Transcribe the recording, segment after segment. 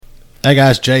Hey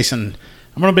guys, Jason.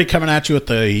 I'm going to be coming at you with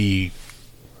the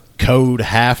Code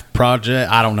Half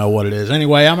project. I don't know what it is.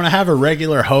 Anyway, I'm going to have a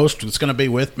regular host that's going to be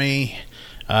with me.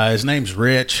 His name's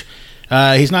Rich.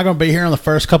 He's not going to be here on the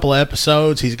first couple of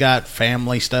episodes. He's got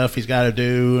family stuff he's got to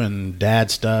do and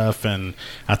dad stuff. And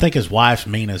I think his wife's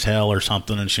mean as hell or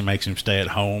something, and she makes him stay at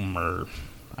home or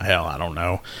hell, I don't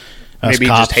know. Maybe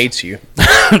he just hates you.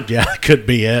 Yeah, that could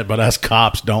be it, but us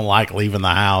cops don't like leaving the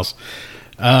house.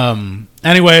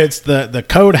 Anyway, it's the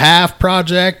Code Half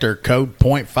project or Code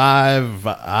 0.5.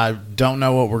 I don't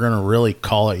know what we're going to really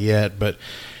call it yet, but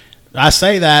I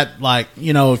say that like,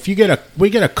 you know, if we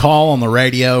get a call on the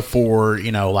radio for,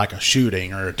 you know, like a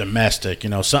shooting or a domestic, you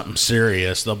know, something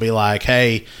serious, they'll be like,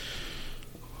 hey,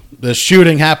 the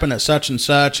shooting happened at such and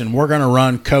such, and we're going to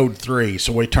run Code 3.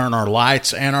 So we turn our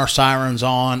lights and our sirens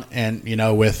on, and, you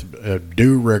know, with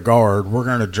due regard, we're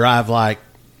going to drive like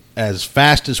as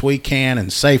fast as we can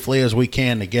and safely as we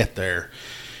can to get there.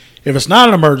 If it's not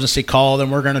an emergency call,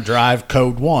 then we're going to drive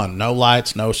Code 1. No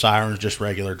lights, no sirens, just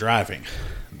regular driving.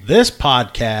 This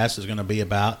podcast is going to be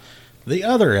about the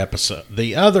other episode,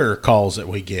 the other calls that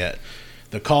we get.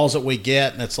 The calls that we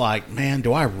get, and it's like, man,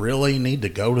 do I really need to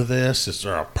go to this? Is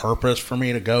there a purpose for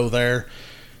me to go there?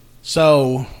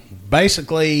 So,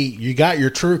 basically, you got your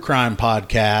true crime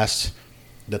podcasts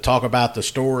that talk about the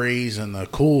stories and the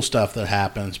cool stuff that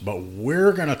happens, but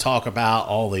we're going to talk about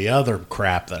all the other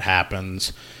crap that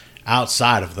happens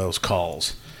outside of those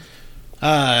calls.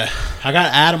 I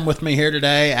got Adam with me here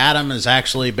today. Adam has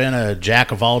actually been a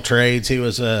jack of all trades. He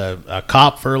was a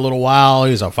cop for a little while.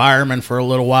 He was a fireman for a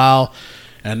little while.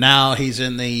 And now he's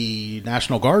in the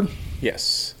National Guard?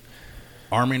 Yes.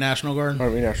 Army National Guard?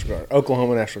 Army National Guard.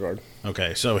 Oklahoma National Guard.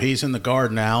 Okay, so he's in the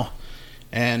Guard now.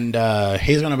 And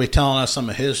he's going to be telling us some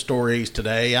of his stories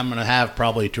today. I'm going to have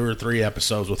probably 2 or 3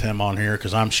 episodes with him on here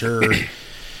because I'm sure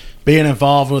being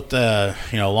involved with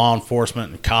law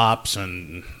enforcement and cops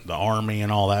and the Army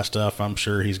and all that stuff, I'm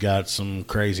sure he's got some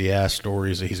crazy-ass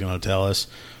stories that he's going to tell us.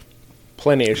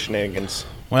 Plenty of shenanigans.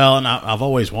 Well, and I've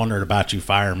always wondered about you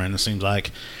firemen. It seems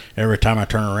like every time I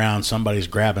turn around, somebody's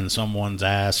grabbing someone's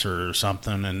ass or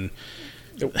something. And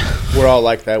we're all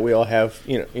like that. We all have,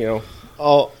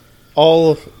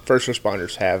 all first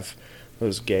responders have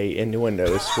those gay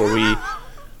innuendos where we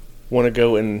want to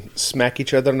go and smack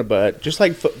each other in the butt, just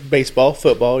like baseball,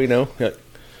 football.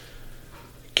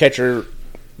 Catcher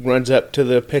runs up to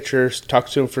the pitcher,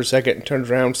 talks to him for a second, and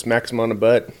turns around, smacks him on the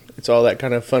butt. It's all that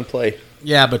kind of fun play.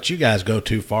 Yeah, but you guys go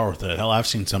too far with it. Hell, I've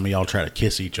seen some of y'all try to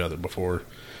kiss each other before.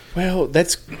 Well,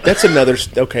 that's another.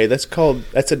 Okay,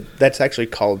 that's actually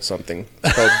called something.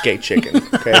 It's called gay chicken.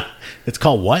 Okay, it's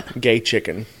called what? Gay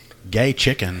chicken. Gay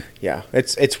chicken. Yeah,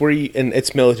 it's where you, and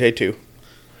it's military too.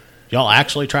 Y'all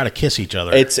actually try to kiss each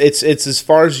other. It's as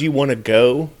far as you want to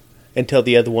go until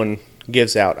the other one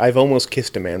gives out. I've almost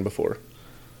kissed a man before.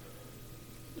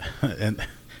 And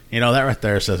that right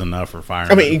there says enough for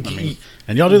firemen. I mean,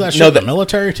 and y'all do that shit in the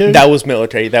military too? That was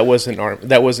military. That wasn't army.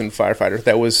 That wasn't firefighter.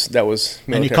 That was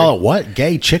military. And you call it what?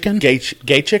 Gay chicken? Gay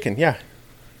chicken. Yeah.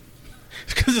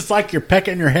 Because it's like you're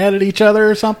pecking your head at each other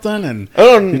or something. And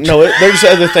oh no, there's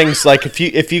other things like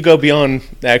if you go beyond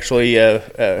actually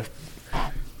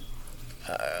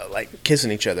like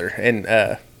kissing each other and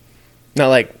not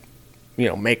like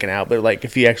making out, but like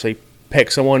if you actually peck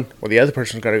someone, well, the other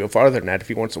person's got to go farther than that if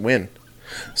he wants to win.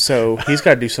 So he's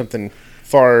got to do something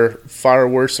far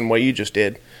worse than what you just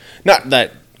did. Not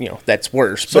that that's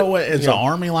worse. So is the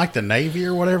Army like the Navy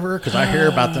or whatever? Because I hear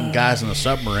about them guys in the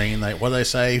submarine. What do they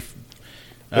say?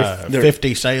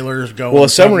 50 sailors go on a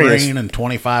submarine and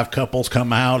 25 couples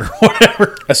come out or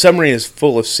whatever. A submarine is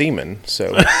full of seamen.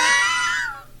 So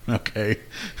okay.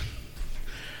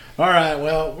 All right,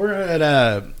 well, we're going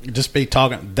to just be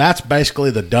talking. That's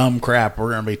basically the dumb crap we're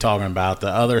going to be talking about. The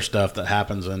other stuff that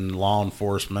happens in law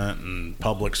enforcement and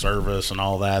public service and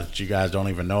all that you guys don't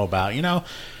even know about. I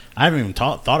haven't even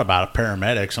thought about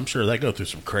paramedics. I'm sure they go through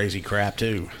some crazy crap,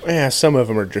 too. Yeah, some of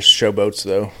them are just showboats,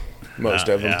 though. Most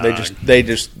of them.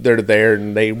 Yeah, they're there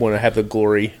and they want to have the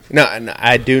glory. No, and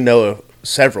I do know of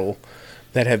several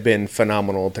that have been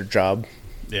phenomenal at their job.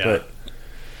 Yeah. But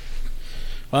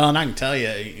well, and I can tell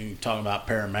you talking about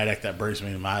paramedic, that brings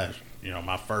me to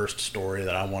my first story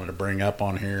that I wanted to bring up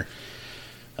on here.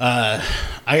 I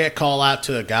get called out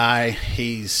to a guy.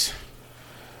 He's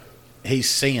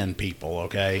seeing people,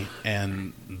 okay,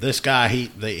 and this guy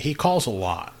he calls a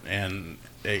lot, and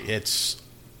it's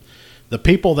the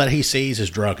people that he sees is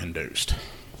drug induced.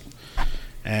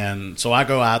 And so I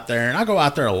go out there, and I go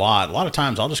out there a lot. A lot of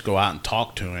times I'll just go out and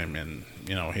talk to him, and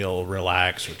he'll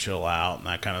relax or chill out and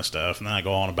that kind of stuff, and then I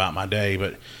go on about my day.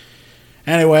 But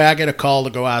Anyway, I get a call to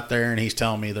go out there, and he's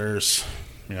telling me there's,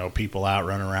 people out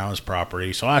running around his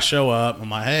property. So I show up. I'm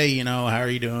like, hey, how are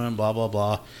you doing? Blah, blah,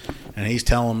 blah. And he's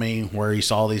telling me where he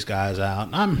saw these guys out.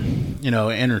 And I'm,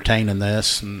 entertaining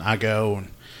this. And I go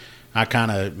and I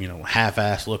kind of,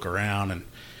 half-ass look around. And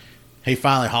he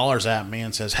finally hollers at me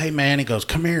and says, hey, man, he goes,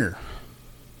 come here.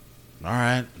 All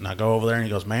right. And I go over there and he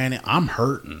goes, man, I'm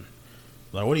hurting.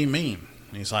 I'm like, what do you mean?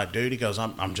 And he's like, dude, he goes,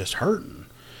 I'm just hurting.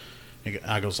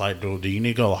 I goes like, do you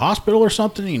need to go to the hospital or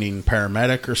something? You need a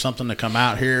paramedic or something to come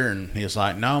out here? And he's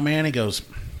like, no, man. He goes,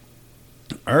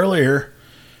 earlier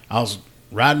I was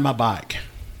riding my bike.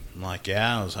 I'm like,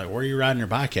 yeah. I was like, where are you riding your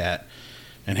bike at?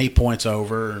 And he points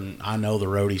over, and I know the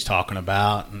road he's talking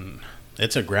about, and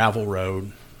it's a gravel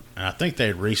road. And I think they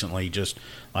had recently just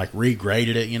like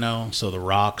regraded it, so the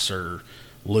rocks are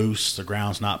loose, the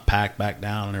ground's not packed back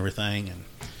down and everything.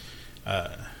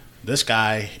 And this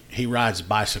guy, he rides a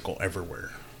bicycle everywhere.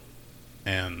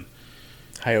 And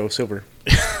Hi-Yo Silver.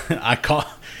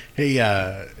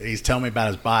 He's telling me about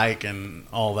his bike and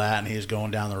all that, and he's going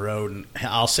down the road, and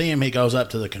I'll see him. He goes up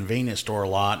to the convenience store a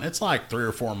lot, and it's like 3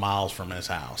 or 4 miles from his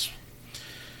house.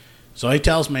 So he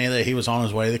tells me that he was on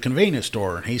his way to the convenience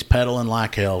store, and he's pedaling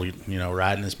like hell,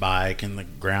 riding his bike, and the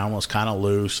ground was kind of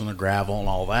loose and the gravel and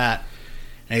all that.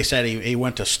 And he said he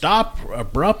went to stop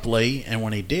abruptly, and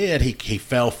when he did, he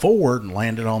fell forward and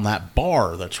landed on that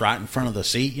bar that's right in front of the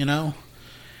seat, And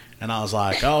I was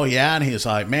like, oh, yeah. And he was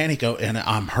like, man, and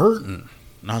I'm hurting.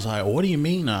 And I was like, well, what do you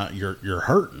mean you're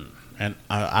hurting? And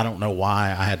I don't know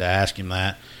why I had to ask him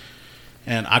that.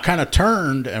 And I kind of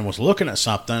turned and was looking at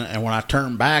something, and when I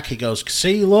turned back, he goes,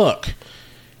 see, look.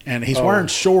 And he's wearing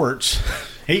shorts.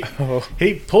 He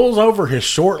pulls over his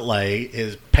short leg,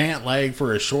 his pant leg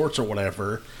for his shorts or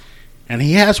whatever, and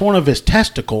he has one of his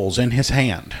testicles in his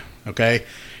hand, okay?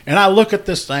 And I look at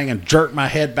this thing and jerk my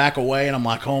head back away, and I'm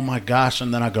like, oh, my gosh.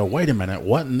 And then I go, wait a minute,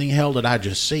 what in the hell did I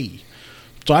just see?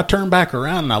 So I turn back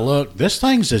around, and I look. This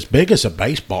thing's as big as a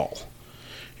baseball.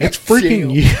 It's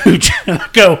freaking huge. And I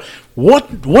go,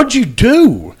 what'd you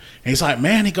do? And he's like,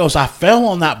 man, he goes, I fell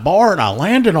on that bar and I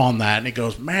landed on that. And he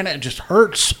goes, man, it just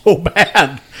hurts so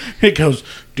bad. He goes,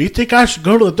 do you think I should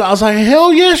go to the doctor? I was like,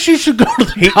 hell yes, you should go to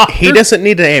the doctor. He doesn't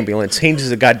need an ambulance. He needs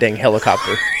a goddamn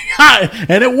helicopter.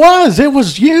 And it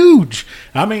was huge.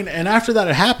 I mean, and after that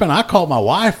had happened, I called my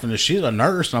wife, and she's a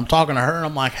nurse, and I'm talking to her, and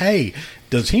I'm like, hey,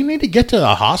 does he need to get to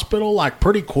the hospital like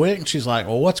pretty quick? And she's like,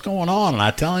 well, what's going on? And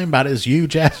I tell him about his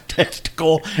huge ass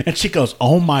testicle, and she goes,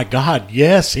 oh my God,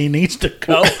 yes, he needs to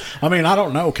go. I mean, I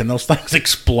don't know. Can those things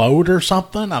explode or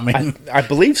something? I mean, I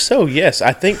believe so. Yes.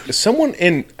 I think someone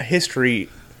in history,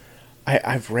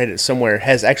 I've read it somewhere,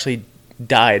 has actually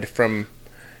died from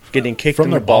getting kicked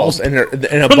in the balls and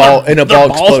a ball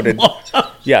exploded.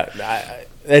 Yeah.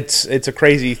 It's a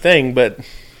crazy thing, but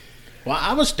well,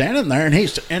 I was standing there,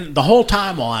 and the whole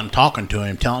time while I'm talking to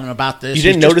him, telling him about this, you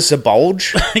didn't notice a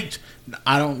bulge.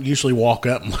 I don't usually walk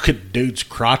up and look at dudes'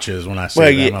 crotches when I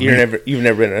see them. You've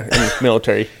never been in the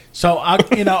military. So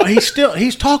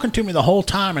he's talking to me the whole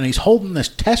time, and he's holding this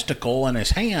testicle in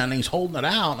his hand. And he's holding it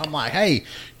out. And I'm like, hey,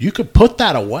 you could put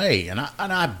that away. And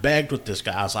I begged with this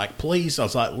guy. I was like, please. I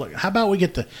was like, look, how about we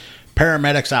get the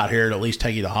paramedics out here to at least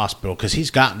take you to the hospital, because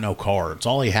he's got no cards.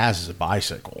 All he has is a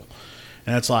bicycle.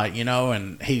 And it's like,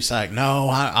 and he's like, no,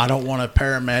 I don't want a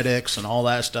paramedics and all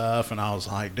that stuff. And I was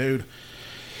like, dude,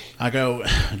 I go,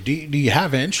 do you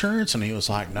have insurance? And he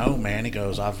was like, no, man. He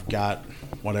goes, I've got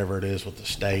whatever it is with the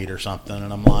state or something.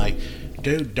 And I'm like,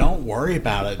 dude, don't worry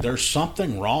about it. There's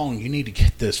something wrong. You need to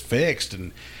get this fixed.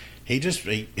 And he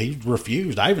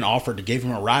refused. I even offered to give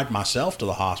him a ride myself to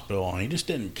the hospital, and he just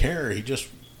didn't care.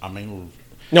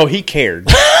 No, he cared.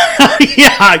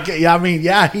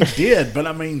 Yeah, he did.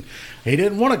 But, he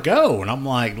didn't want to go. And I'm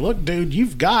like, look, dude,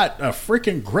 you've got a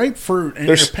freaking grapefruit in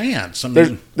your pants.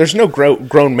 There's no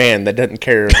grown man that doesn't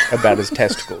care about his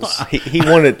testicles. He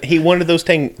wanted those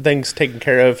things taken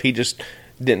care of. He just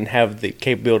didn't have the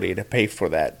capability to pay for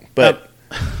that. But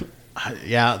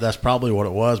yeah, that's probably what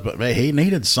it was. But man, he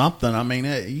needed something.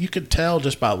 You could tell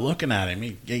just by looking at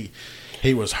him.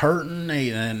 He was hurting,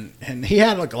 and he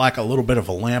had like a little bit of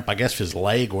a limp. I guess his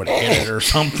leg would hit it or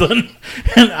something.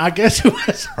 And I guess it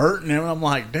was hurting him. I'm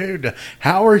like, dude,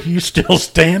 how are you still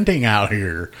standing out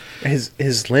here?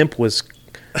 His limp was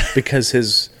because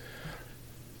his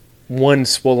one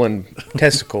swollen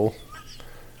testicle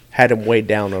had him weighed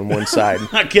down on one side.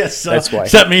 I guess so. That's why.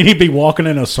 Does that mean he'd be walking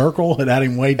in a circle and had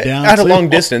him weighed down? At a long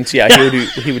distance, yeah.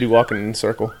 He would be walking in a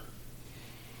circle.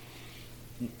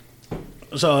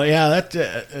 So yeah,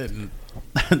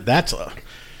 that's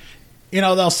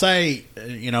they'll say,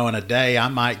 in a day I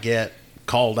might get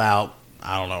called out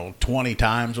I don't know, 20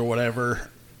 times or whatever,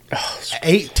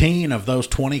 18 of those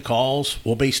 20 calls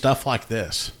will be stuff like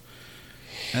this.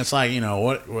 And it's like,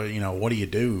 what do you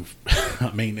do?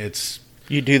 I mean, it's...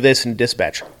 You do this in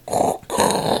dispatch.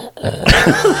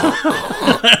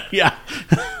 Yeah.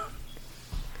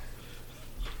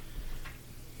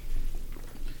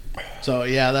 So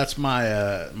yeah, that's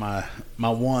my my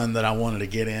one that I wanted to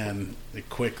get in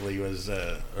quickly was,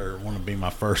 or one to be my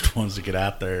first ones to get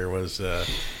out there was the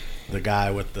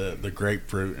guy with the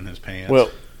grapefruit in his pants. Well,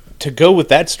 to go with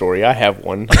that story, I have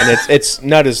one, and it's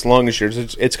not as long as yours.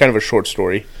 It's kind of a short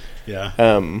story. Yeah.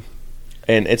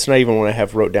 And it's not even one I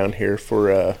have wrote down here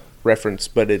for reference,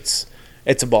 but it's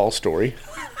a ball story.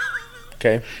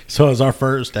 Okay. So is our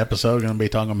first episode going to be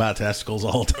talking about testicles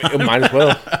all the time? It might as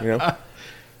well,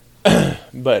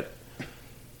 But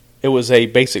it was a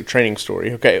basic training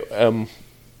story. Okay.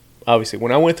 Obviously,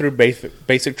 when I went through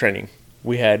basic training,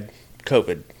 we had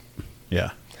COVID.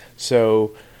 Yeah.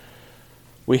 So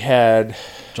we had...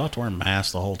 Did you have to wear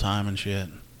masks the whole time and shit?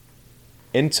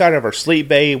 Inside of our sleep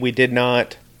bay, we did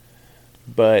not,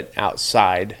 but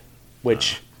outside,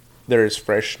 which there is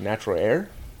fresh natural air.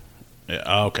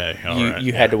 Yeah. Okay.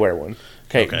 You had to wear one.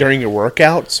 Okay. During your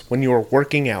workouts, when you were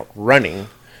working out, running,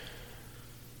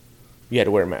 you had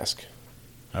to wear a mask.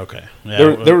 Okay.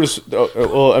 Yeah, there was.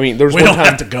 Well, I mean, there was. We one don't time,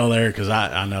 have to go there because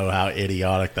I know how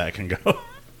idiotic that can go.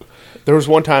 There was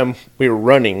one time we were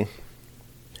running,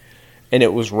 and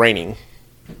it was raining.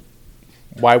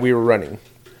 While we were running,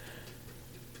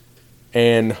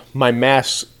 and my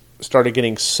mask started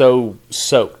getting so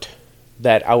soaked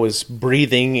that I was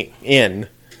breathing in,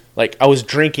 like I was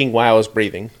drinking while I was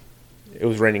breathing. It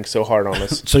was raining so hard on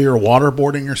us. So you're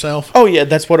waterboarding yourself? Oh yeah,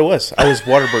 that's what it was. I was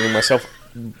waterboarding myself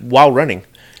while running.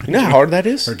 You know how hard that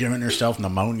is? Or giving yourself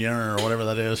pneumonia or whatever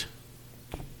that is?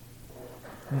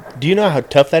 Do you know how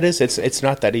tough that is? It's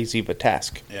not that easy of a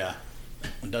task. Yeah.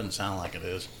 It doesn't sound like it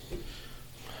is.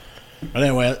 But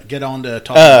anyway, get on to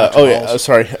talking about your balls. Yeah,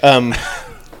 sorry.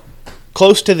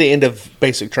 Close to the end of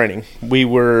basic training, we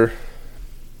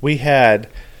had,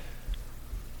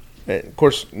 of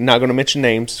course, not going to mention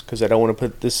names because I don't want to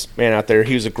put this man out there.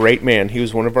 He was a great man. He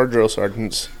was one of our drill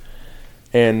sergeants.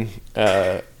 And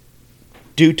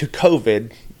due to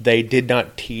COVID, they did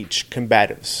not teach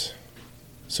combatives.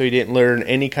 So he didn't learn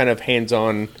any kind of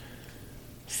hands-on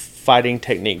fighting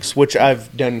techniques, which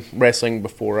I've done wrestling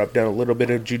before. I've done a little bit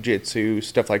of jiu-jitsu,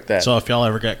 stuff like that. So if y'all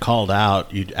ever get called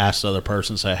out, you'd ask the other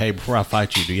person, say, hey, before I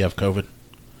fight you, do you have COVID?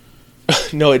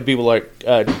 No, it'd be like,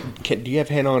 do you have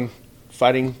hand-on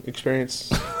fighting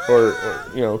experience?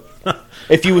 or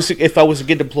if I was to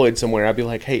get deployed somewhere, I'd be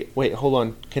like, hey, wait, hold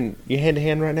on. Can you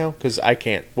hand-to-hand right now? Because I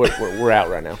can't. We're out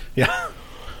right now. Yeah.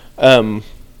 But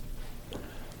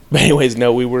anyways,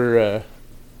 no, we were,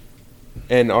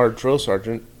 and our drill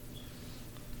sergeant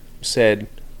said,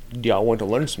 do y'all want to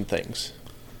learn some things?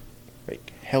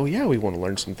 Like, hell yeah, we want to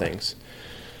learn some things.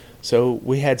 So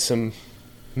we had some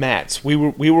mats. We were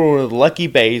one of the lucky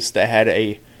bays that had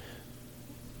a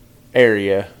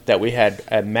area that we had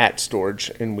a mat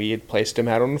storage, and we had placed them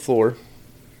out on the floor,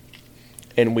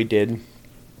 and we did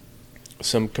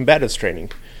some combatives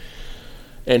training.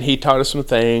 And he taught us some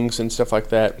things and stuff like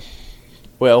that.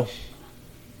 Well,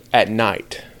 at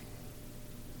night,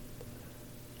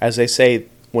 as they say,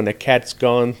 when the cat's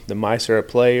gone, the mice are at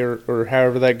play, or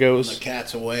however that goes. When the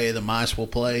cat's away, the mice will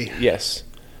play. Yes.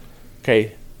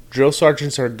 Okay, drill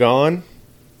sergeants are gone,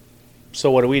 so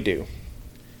what do?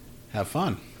 Have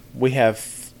fun. We have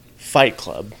Fight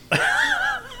Club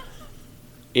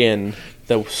in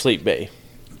the sleep bay.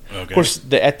 Okay. Of course,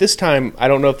 at this time, I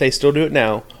don't know if they still do it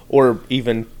now or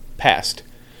even past,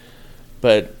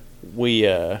 but we,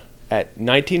 at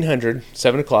 1900,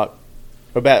 7 o'clock,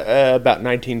 about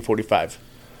 1945,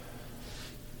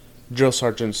 drill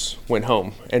sergeants went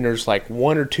home, and there's like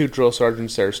one or two drill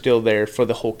sergeants that are still there for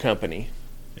the whole company.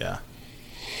 Yeah.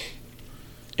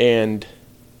 And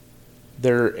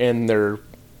they're in their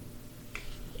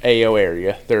AO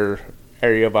area, their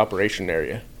area of operation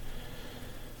area.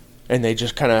 And they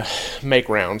just kind of make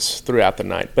rounds throughout the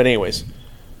night. But anyways,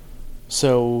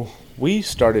 so we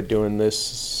started doing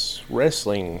this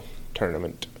wrestling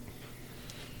tournament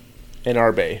in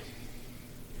our bay.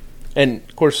 And,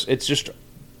 of course, it's just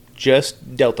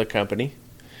Delta Company.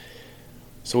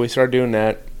 So we started doing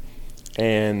that,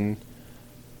 and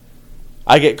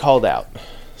I get called out.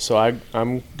 So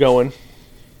I'm going.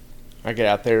 I get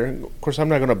out there. Of course, I'm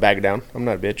not going to back down. I'm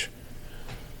not a bitch.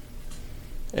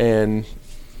 And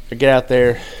I get out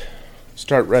there,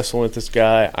 start wrestling with this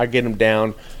guy. I get him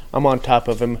down. I'm on top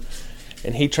of him,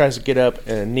 and he tries to get up,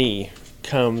 and a knee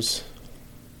comes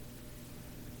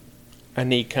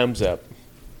up,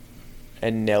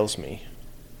 and nails me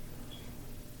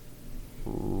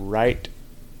right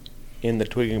in the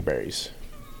twigging berries.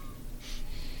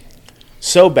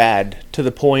 So bad to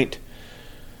the point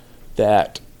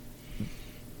that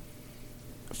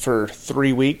for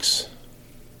 3 weeks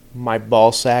my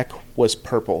ball sack was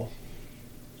purple.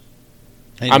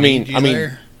 I mean,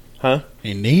 huh?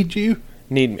 He need you?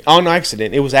 Need me? On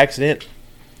accident. It was accident.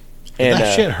 Did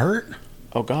that shit hurt?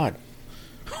 Oh God!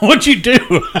 What'd you do?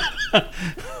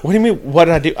 What do you mean? What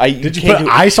did I do? Did you put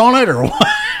ice on it or what?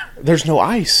 There's no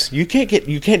ice. You can't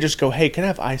just go, hey, can I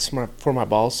have ice for my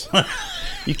balls?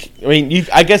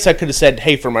 I guess I could have said,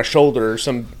 hey, for my shoulder or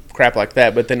some crap like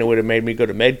that, but then it would have made me go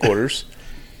to med quarters.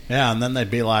 Yeah, and then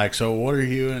they'd be like, so what are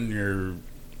you and your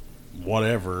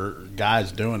whatever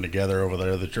guys doing together over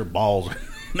there that your balls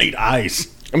need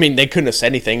ice? I mean, they couldn't have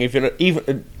said anything.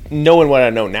 Even knowing what I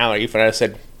know now, if I had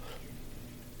said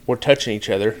we're touching each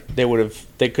other, they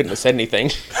couldn't have said anything.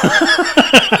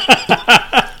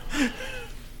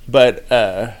 But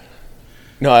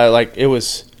no, it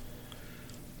was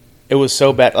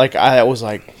so bad. Like I was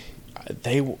like,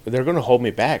 they're going to hold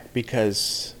me back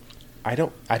because I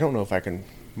don't know if I can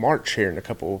march here in a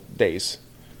couple of days,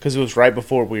 because it was right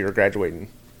before we were graduating,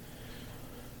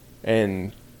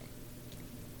 and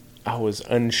I was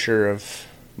unsure of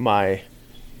my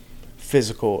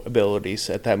physical abilities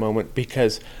at that moment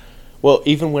because, well,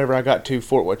 even whenever I got to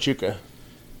Fort Huachuca,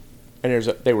 and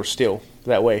they were still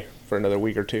that way for another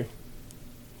week or two.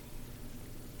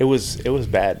 It was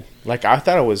bad. Like I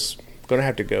thought I was gonna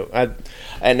have to go,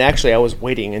 and actually I was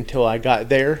waiting until I got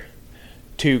there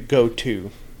to go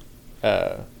to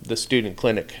the student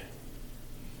clinic.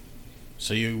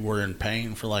 So you were in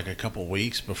pain for like a couple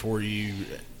weeks before you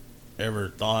ever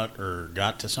thought or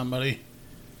got to somebody?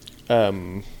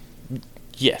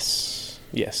 Yes.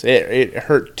 It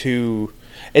hurt to.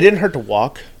 It didn't hurt to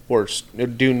walk or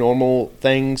do normal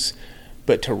things,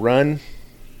 but to run,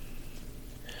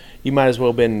 you might as well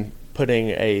have been putting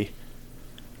a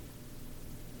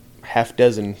half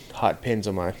dozen hot pins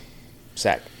on my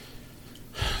sack.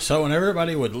 So when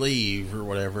everybody would leave or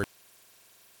whatever,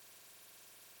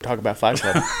 talk about Fight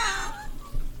Club.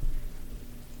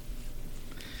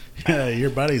 Your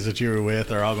buddies that you were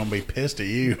with are all going to be pissed at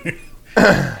you.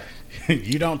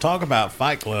 You don't talk about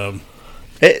Fight Club.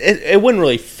 It wasn't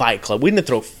really Fight Club. We didn't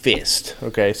throw fist.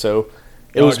 Okay, so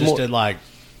it was just more, did like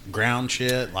ground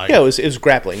shit. Like yeah, it was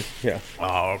grappling. Yeah.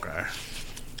 Oh, okay.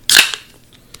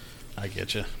 I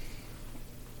get you.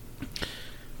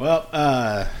 Well,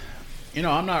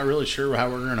 I'm not really sure how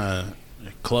we're gonna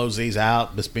close these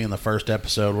out. This being the first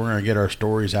episode, we're gonna get our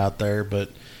stories out there, but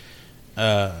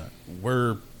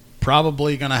we're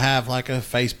probably going to have like a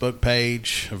Facebook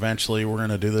page. Eventually, we're going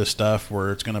to do this stuff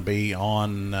where it's going to be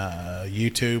on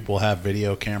YouTube. We'll have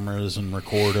video cameras and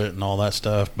record it and all that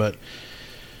stuff. But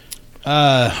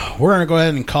we're going to go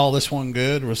ahead and call this one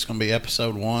good. It's going to be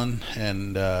episode 1.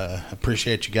 And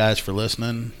appreciate you guys for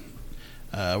listening.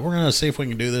 We're going to see if we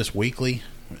can do this weekly.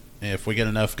 If we get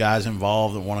enough guys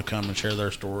involved that want to come and share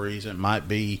their stories, it might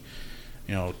be,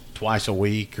 twice a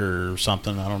week or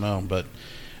something. I don't know. But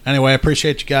anyway, I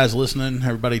appreciate you guys listening.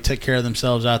 Everybody take care of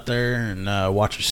themselves out there and watch your